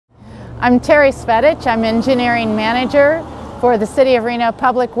I'm Terri Svetich. I'm Engineering Manager for the City of Reno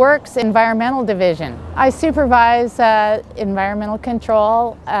Public Works Environmental Division. I supervise environmental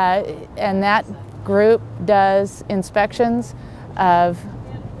control, and that group does inspections of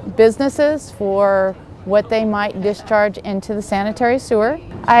businesses for what they might discharge into the sanitary sewer.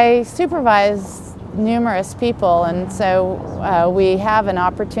 I supervise numerous people, and so we have an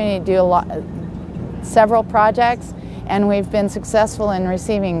opportunity to do several projects, and we've been successful in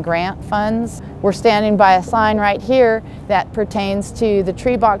receiving grant funds. We're standing by a sign right here that pertains to the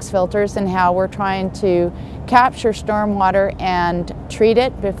tree box filters and how we're trying to capture stormwater and treat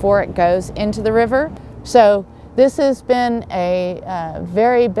it before it goes into the river. So this has been a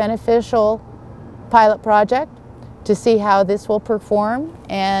very beneficial pilot project to see how this will perform,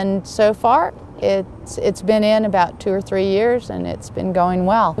 and so far it's been in about 2 or 3 years and it's been going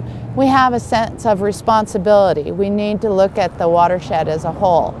well. We have a sense of responsibility. We need to look at the watershed as a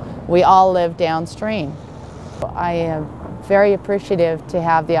whole. We all live downstream. I am very appreciative to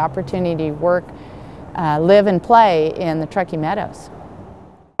have the opportunity to work, live and play in the Truckee Meadows.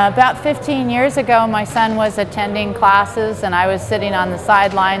 About 15 years ago, my son was attending classes and I was sitting on the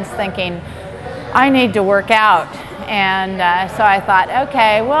sidelines thinking, I need to work out. And so I thought,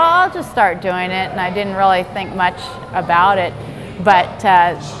 okay, well, I'll just start doing it. And I didn't really think much about it. But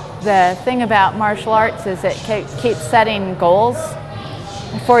the thing about martial arts is it keeps setting goals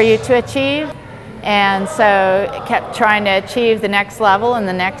for you to achieve. And so it kept trying to achieve the next level and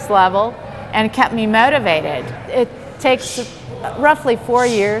the next level, and it kept me motivated. It takes roughly 4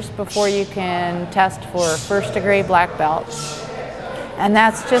 years before you can test for first-degree black belt. And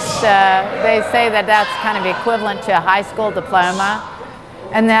that's just, they say that that's kind of equivalent to a high school diploma.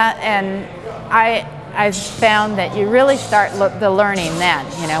 And I found that you really start the learning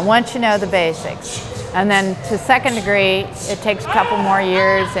then, once you know the basics. And then to second degree, it takes a couple more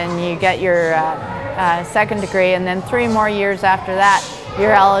years and you get your second degree, and then 3 more years after that,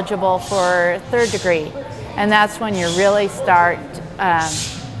 you're eligible for third degree. And that's when you really start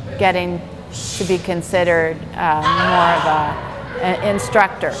getting to be considered more of an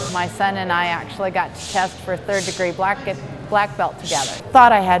instructor. My son and I actually got to test for third degree black belt together.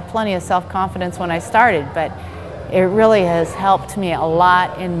 Thought I had plenty of self-confidence when I started, but it really has helped me a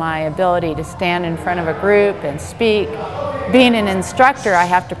lot in my ability to stand in front of a group and speak. Being an instructor, I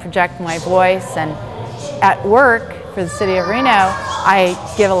have to project my voice, and at work for the City of Reno,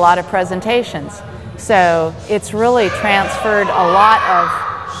 I give a lot of presentations. So it's really transferred a lot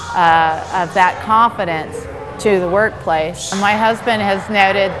of that confidence to the workplace. My husband has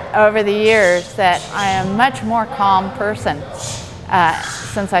noted over the years that I am a much more calm person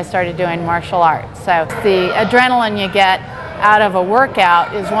since I started doing martial arts. So the adrenaline you get out of a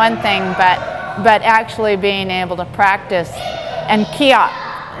workout is one thing, but actually being able to practice and key up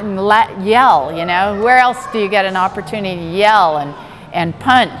and yell, where else do you get an opportunity to yell and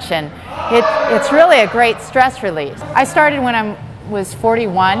punch? And it's really a great stress release. I started when I was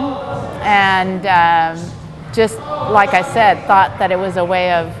 41, and just like I said, thought that it was a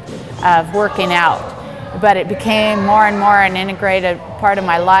way of working out. But it became more and more an integrated part of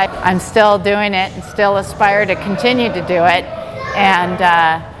my life. I'm still doing it and still aspire to continue to do it. And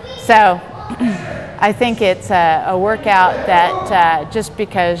so I think it's a workout that just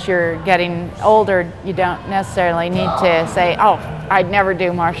because you're getting older, you don't necessarily need to say, oh, I'd never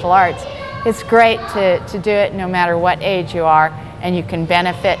do martial arts. It's great to do it no matter what age you are, and you can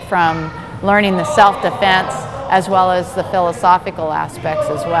benefit from learning the self-defense as well as the philosophical aspects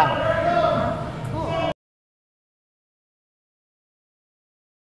as well.